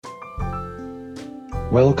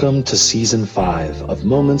Welcome to Season 5 of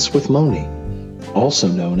Moments with Moni, also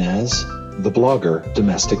known as the blogger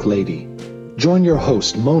Domestic Lady. Join your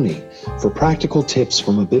host, Moni, for practical tips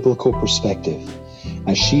from a biblical perspective,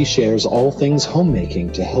 as she shares all things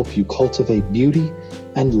homemaking to help you cultivate beauty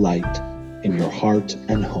and light in your heart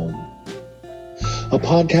and home. A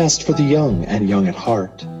podcast for the young and young at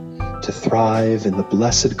heart, to thrive in the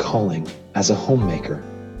blessed calling as a homemaker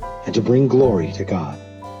and to bring glory to God.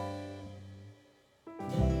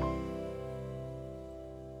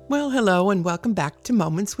 Well, hello and welcome back to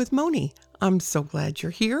Moments with Moni. I'm so glad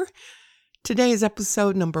you're here. Today is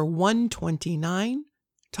episode number 129.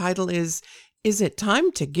 Title is It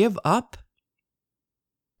Time to Give Up?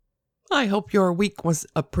 I hope your week was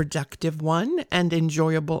a productive one and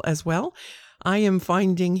enjoyable as well. I am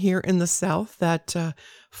finding here in the South that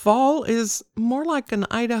fall is more like an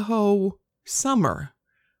Idaho summer.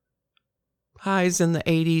 Highs in the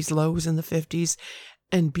 80s, lows in the 50s.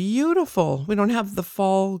 And beautiful. We don't have the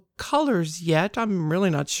fall colors yet. I'm really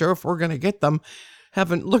not sure if we're going to get them.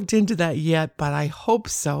 Haven't looked into that yet, but I hope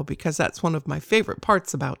so because that's one of my favorite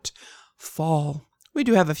parts about fall. We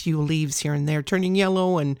do have a few leaves here and there turning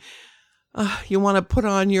yellow, and you want to put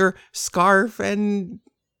on your scarf and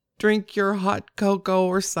drink your hot cocoa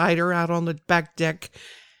or cider out on the back deck,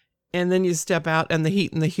 and then you step out and the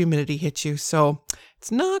heat and the humidity hit you. So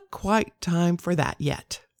it's not quite time for that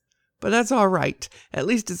yet. But that's all right. At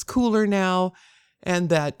least it's cooler now. And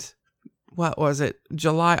that,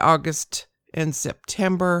 July, August, and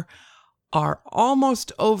September are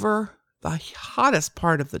almost over, the hottest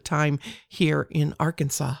part of the time here in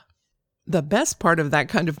Arkansas. The best part of that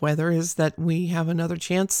kind of weather is that we have another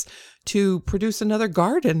chance to produce another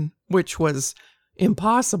garden, which was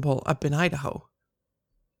impossible up in Idaho.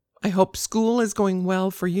 I hope school is going well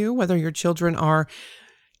for you, whether your children are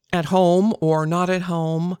at home or not at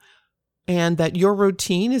home, and that your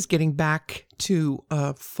routine is getting back to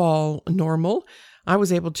fall normal. I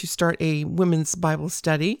was able to start a women's Bible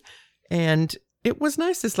study, and it was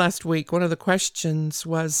nice this last week. One of the questions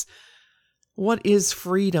was, what is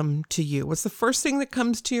freedom to you? What's the first thing that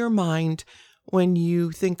comes to your mind when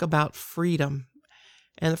you think about freedom?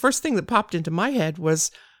 And the first thing that popped into my head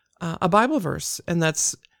was a Bible verse, and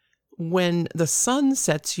that's, when the Son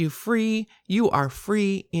sets you free, you are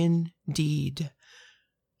free indeed.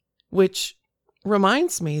 Which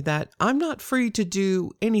reminds me that I'm not free to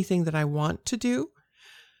do anything that I want to do.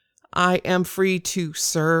 I am free to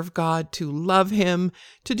serve God, to love Him,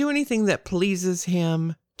 to do anything that pleases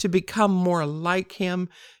Him, to become more like Him,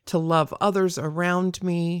 to love others around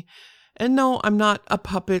me. And no, I'm not a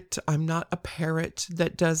puppet. I'm not a parrot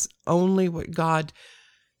that does only what God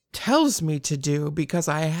tells me to do because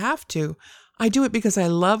I have to. I do it because I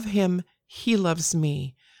love Him. He loves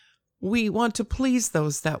me. We want to please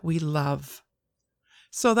those that we love.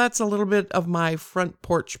 So that's a little bit of my front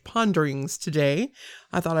porch ponderings today.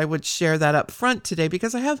 I thought I would share that up front today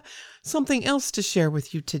because I have something else to share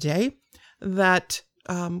with you today that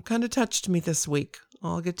kind of touched me this week.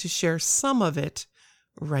 I'll get to share some of it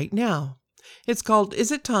right now. It's called,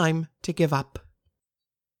 Is It Time to Give Up?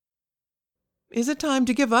 Is it time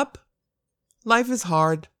to give up? Life is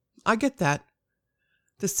hard. I get that.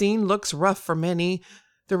 The scene looks rough for many.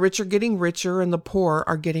 The rich are getting richer and the poor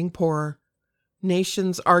are getting poorer.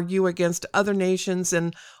 Nations argue against other nations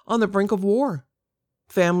and on the brink of war.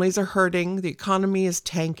 Families are hurting, the economy is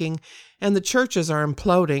tanking, and the churches are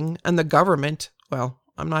imploding, and the government, well,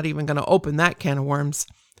 I'm not even going to open that can of worms.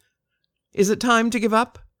 Is it time to give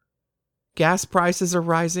up? Gas prices are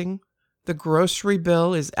rising. The grocery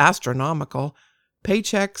bill is astronomical.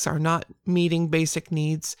 Paychecks are not meeting basic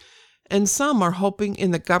needs. And some are hoping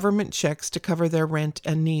in the government checks to cover their rent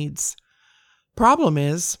and needs. Problem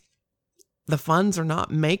is, the funds are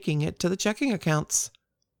not making it to the checking accounts.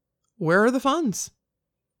 Where are the funds?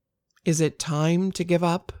 Is it time to give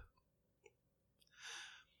up?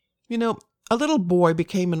 You know, a little boy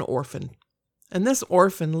became an orphan, and this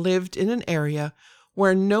orphan lived in an area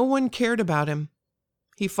where no one cared about him.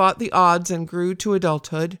 He fought the odds and grew to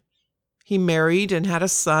adulthood. He married and had a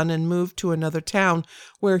son and moved to another town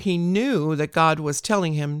where he knew that God was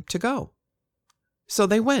telling him to go. So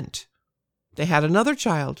they went. They had another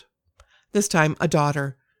child, this time a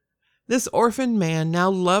daughter. This orphaned man now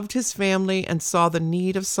loved his family and saw the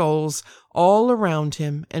need of souls all around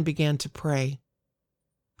him and began to pray.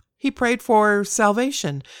 He prayed for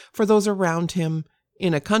salvation for those around him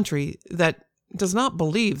in a country that does not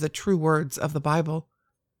believe the true words of the Bible.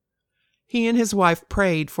 He and his wife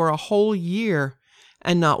prayed for a whole year,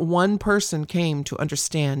 and not one person came to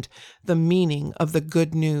understand the meaning of the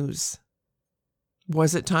good news.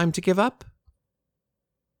 Was it time to give up?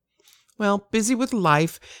 Well, busy with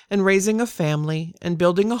life and raising a family and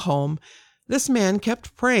building a home, this man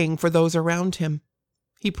kept praying for those around him.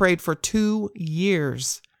 He prayed for 2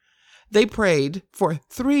 years. They prayed for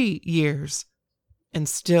 3 years. And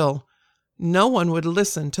still, no one would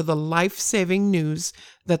listen to the life-saving news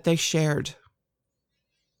that they shared.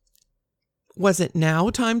 Was it now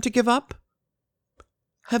time to give up?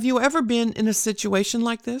 Have you ever been in a situation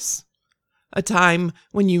like this? A time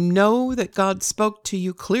when you know that God spoke to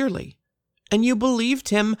you clearly, and you believed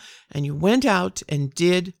him, and you went out and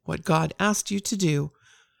did what God asked you to do,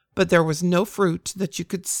 but there was no fruit that you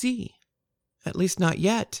could see, at least not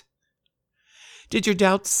yet. Did your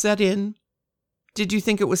doubts set in? Did you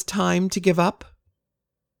think it was time to give up?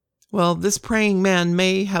 Well, this praying man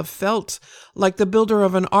may have felt like the builder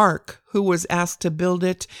of an ark who was asked to build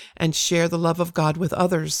it and share the love of God with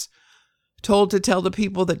others, told to tell the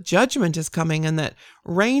people that judgment is coming and that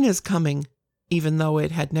rain is coming, even though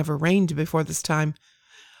it had never rained before this time,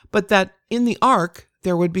 but that in the ark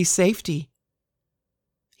there would be safety.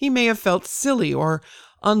 He may have felt silly or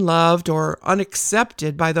unloved or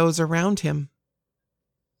unaccepted by those around him.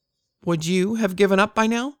 Would you have given up by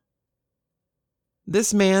now?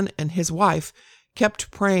 This man and his wife kept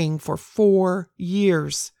praying for 4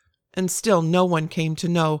 years, and still no one came to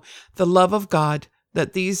know the love of God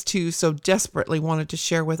that these two so desperately wanted to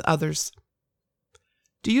share with others.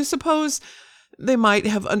 Do you suppose they might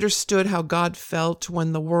have understood how God felt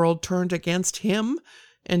when the world turned against him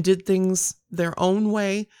and did things their own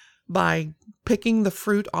way by picking the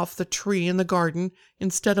fruit off the tree in the garden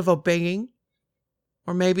instead of obeying?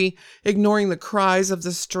 Or maybe ignoring the cries of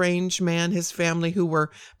the strange man, his family, who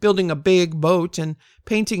were building a big boat and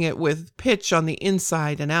painting it with pitch on the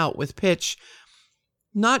inside and out with pitch,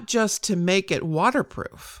 not just to make it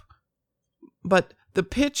waterproof, but the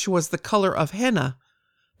pitch was the color of henna,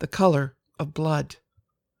 the color of blood.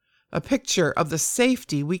 A picture of the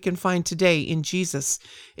safety we can find today in Jesus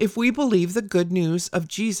if we believe the good news of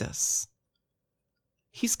Jesus.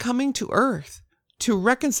 He's coming to earth to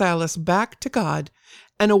reconcile us back to God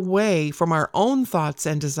and away from our own thoughts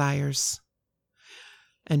and desires,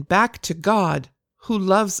 and back to God who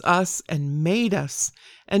loves us and made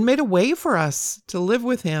a way for us to live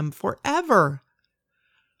with him forever,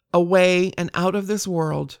 away and out of this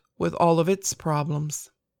world with all of its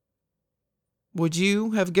problems. Would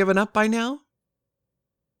you have given up by now?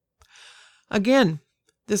 Again,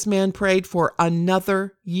 this man prayed for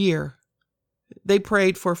another year. They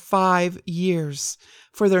prayed for 5 years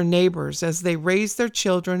for their neighbors as they raised their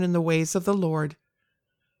children in the ways of the Lord.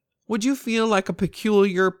 Would you feel like a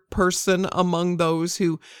peculiar person among those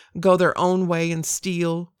who go their own way and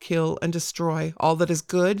steal, kill, and destroy all that is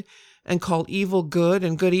good and call evil good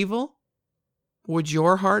and good evil? Would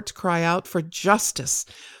your heart cry out for justice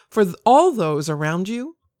for all those around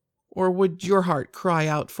you? Or would your heart cry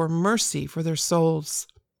out for mercy for their souls?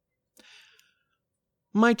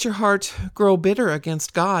 Might your heart grow bitter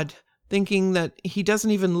against God, thinking that he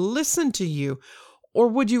doesn't even listen to you? Or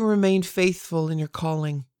would you remain faithful in your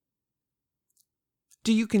calling?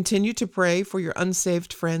 Do you continue to pray for your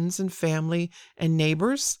unsaved friends and family and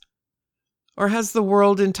neighbors? Or has the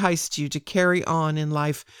world enticed you to carry on in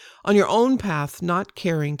life on your own path, not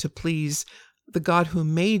caring to please the God who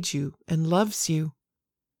made you and loves you?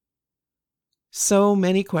 So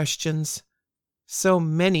many questions, so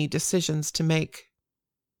many decisions to make.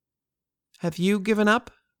 Have you given up?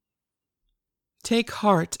 Take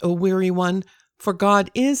heart, O weary one, for God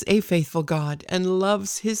is a faithful God and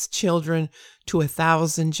loves his children to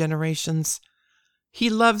 1,000 generations. He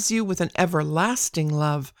loves you with an everlasting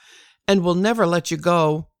love and will never let you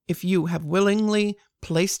go if you have willingly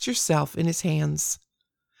placed yourself in his hands.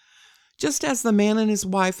 Just as the man and his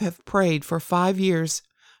wife have prayed for 5 years,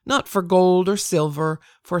 not for gold or silver,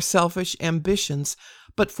 for selfish ambitions,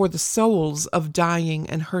 but for the souls of dying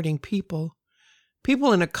and hurting people.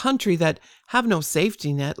 People in a country that have no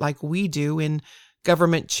safety net like we do in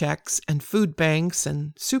government checks and food banks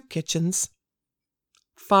and soup kitchens.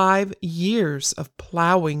 5 years of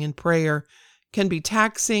plowing in prayer can be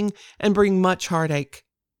taxing and bring much heartache.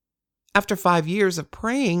 After 5 years of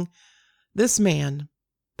praying, this man,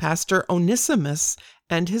 Pastor Onesimus,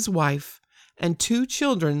 and his wife and 2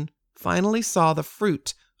 children finally saw the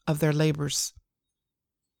fruit of their labors.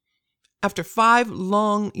 After 5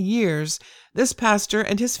 long years, this pastor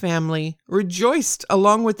and his family rejoiced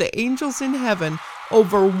along with the angels in heaven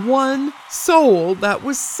over 1 soul that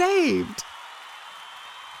was saved.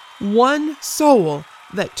 1 soul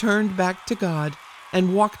that turned back to God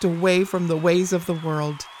and walked away from the ways of the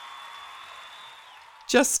world.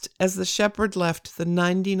 Just as the shepherd left the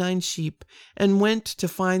 99 sheep and went to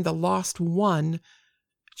find the lost one,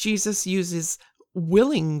 Jesus uses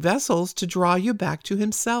willing vessels to draw you back to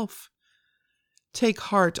himself. Take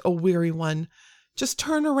heart, O weary one. Just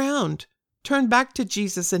turn around. Turn back to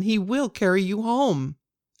Jesus, and he will carry you home.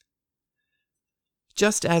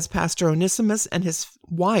 Just as Pastor Onesimus and his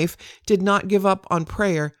wife did not give up on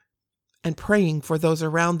prayer and praying for those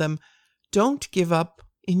around them, don't give up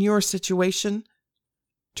in your situation.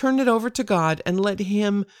 Turn it over to God and let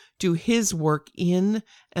him do his work in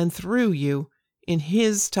and through you in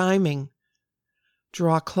his timing.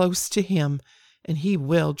 Draw close to him, and he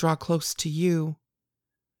will draw close to you.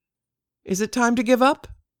 Is it time to give up?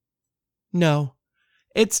 No,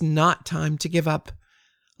 it's not time to give up.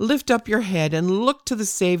 Lift up your head and look to the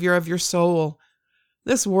Savior of your soul.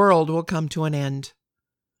 This world will come to an end.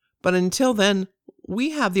 But until then,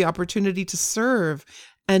 we have the opportunity to serve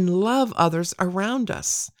and love others around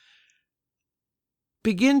us.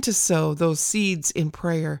 Begin to sow those seeds in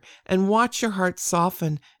prayer and watch your heart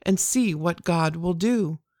soften and see what God will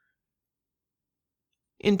do.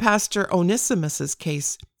 In Pastor Onesimus's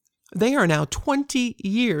case, they are now 20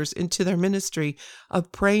 years into their ministry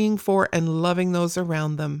of praying for and loving those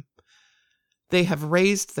around them. They have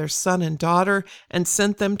raised their son and daughter and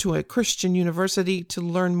sent them to a Christian university to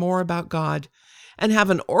learn more about God, and have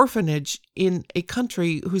an orphanage in a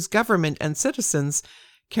country whose government and citizens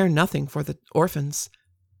care nothing for the orphans.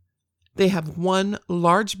 They have one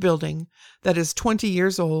large building that is 20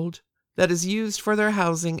 years old, that is used for their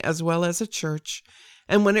housing as well as a church,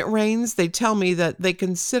 and when it rains, they tell me that they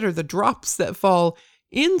consider the drops that fall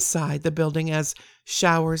inside the building as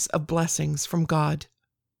showers of blessings from God.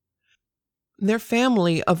 Their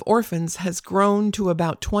family of orphans has grown to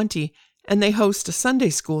about 20, and they host a Sunday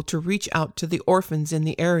school to reach out to the orphans in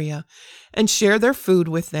the area and share their food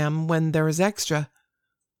with them when there is extra.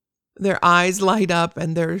 Their eyes light up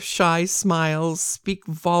and their shy smiles speak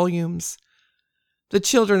volumes. The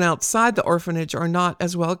children outside the orphanage are not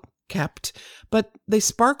as well kept, but they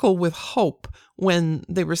sparkle with hope when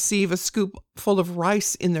they receive a scoop full of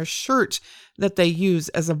rice in their shirt that they use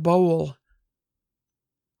as a bowl.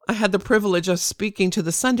 I had the privilege of speaking to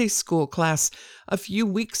the Sunday school class a few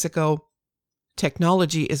weeks ago.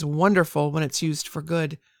 Technology is wonderful when it's used for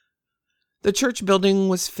good. The church building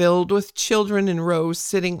was filled with children in rows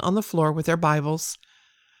sitting on the floor with their Bibles.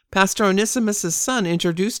 Pastor Onesimus's son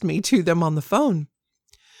introduced me to them on the phone.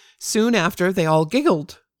 Soon after, they all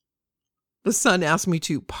giggled. The son asked me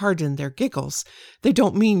to pardon their giggles. They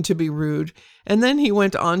don't mean to be rude. And then he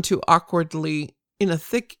went on to awkwardly, in a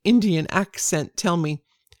thick Indian accent, tell me,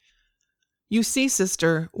 "You see,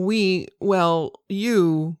 sister, you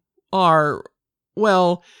are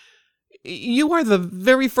the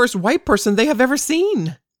very first white person they have ever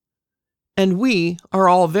seen. And we are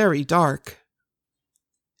all very dark."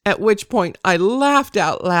 At which point I laughed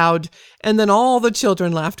out loud, and then all the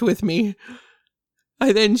children laughed with me.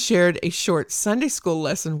 I then shared a short Sunday school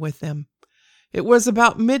lesson with them. It was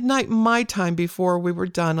about midnight my time before we were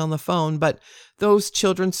done on the phone, but those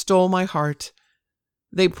children stole my heart.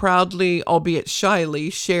 They proudly, albeit shyly,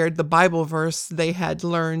 shared the Bible verse they had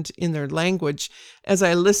learned in their language as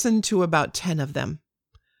I listened to about 10 of them.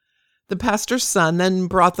 The pastor's son then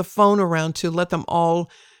brought the phone around to let them all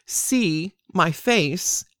see my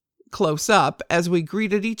face close up as we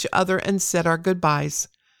greeted each other and said our goodbyes.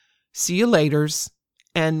 "See you laters."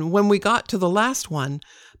 And when we got to the last one,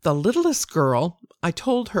 the littlest girl, I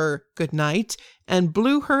told her good night and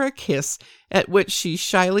blew her a kiss, at which she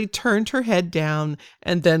shyly turned her head down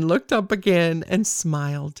and then looked up again and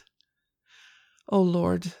smiled. Oh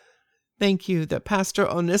Lord, thank you that Pastor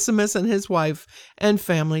Onesimus and his wife and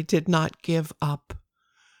family did not give up.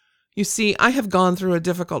 You see, I have gone through a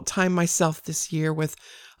difficult time myself this year with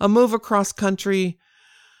a move across country,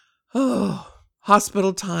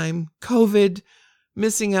 hospital time, COVID,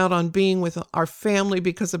 missing out on being with our family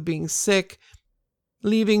because of being sick,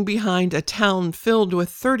 leaving behind a town filled with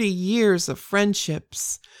 30 years of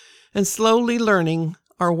friendships, and slowly learning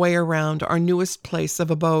our way around our newest place of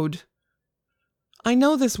abode. I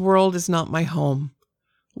know this world is not my home.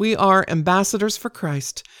 We are ambassadors for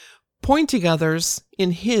Christ, pointing others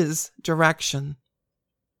in His direction,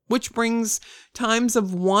 which brings times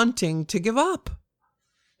of wanting to give up.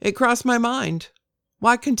 It crossed my mind.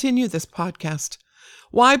 Why continue this podcast?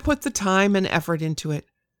 Why put the time and effort into it?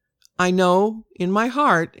 I know in my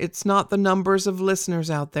heart it's not the numbers of listeners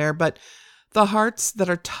out there, but the hearts that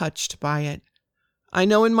are touched by it. I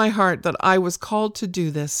know in my heart that I was called to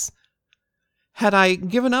do this. Had I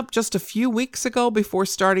given up just a few weeks ago before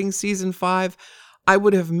starting season 5, I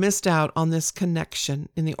would have missed out on this connection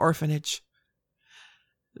in the orphanage.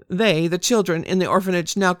 They, the children in the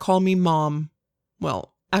orphanage, now call me Mom.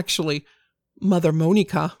 Well, actually, Mother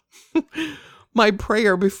Monica. My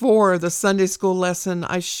prayer before the Sunday school lesson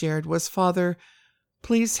I shared was, Father,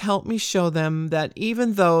 please help me show them that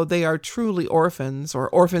even though they are truly orphans, or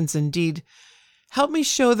orphans indeed, help me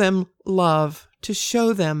show them love, to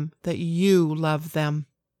show them that you love them.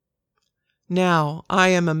 Now I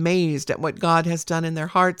am amazed at what God has done in their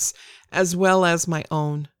hearts as well as my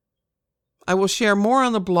own. I will share more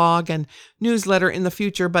on the blog and newsletter in the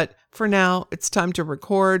future, but for now it's time to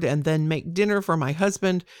record and then make dinner for my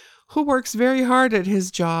husband, who works very hard at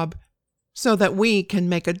his job, so that we can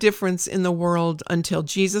make a difference in the world until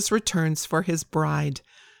Jesus returns for his bride,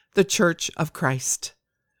 the Church of Christ.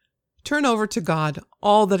 Turn over to God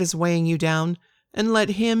all that is weighing you down, and let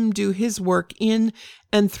him do his work in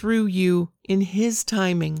and through you in his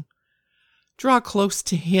timing. Draw close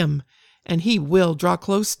to him, and he will draw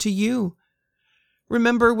close to you.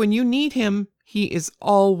 Remember, when you need him, he is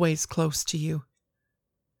always close to you.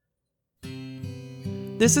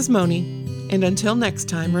 This is Moni, and until next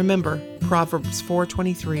time, remember Proverbs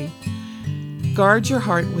 4:23. Guard your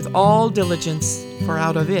heart with all diligence, for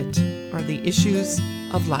out of it are the issues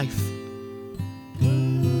of life.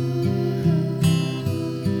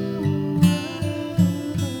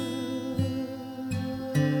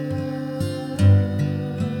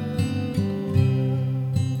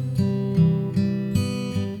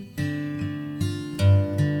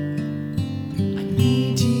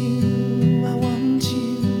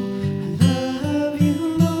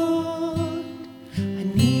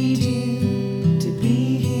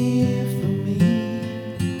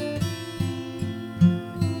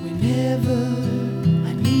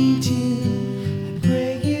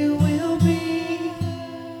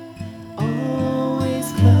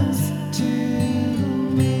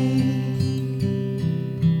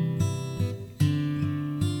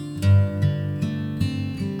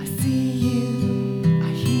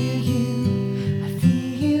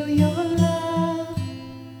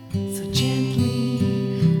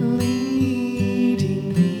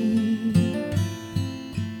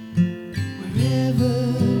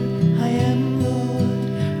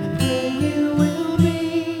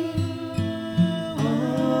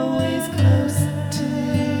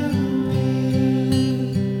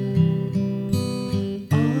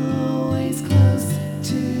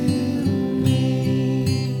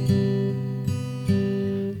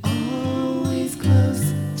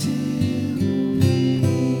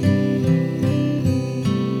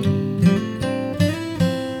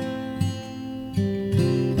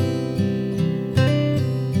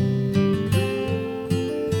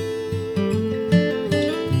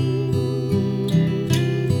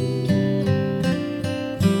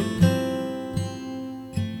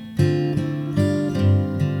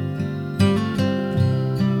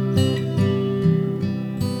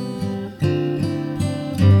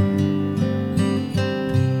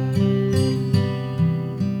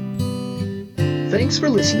 Thanks for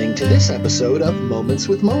listening to this episode of Moments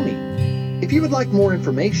with Moni. If you would like more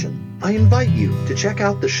information, I invite you to check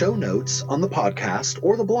out the show notes on the podcast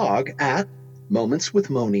or the blog at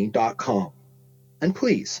momentswithmoni.com. And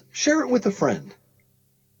please share it with a friend.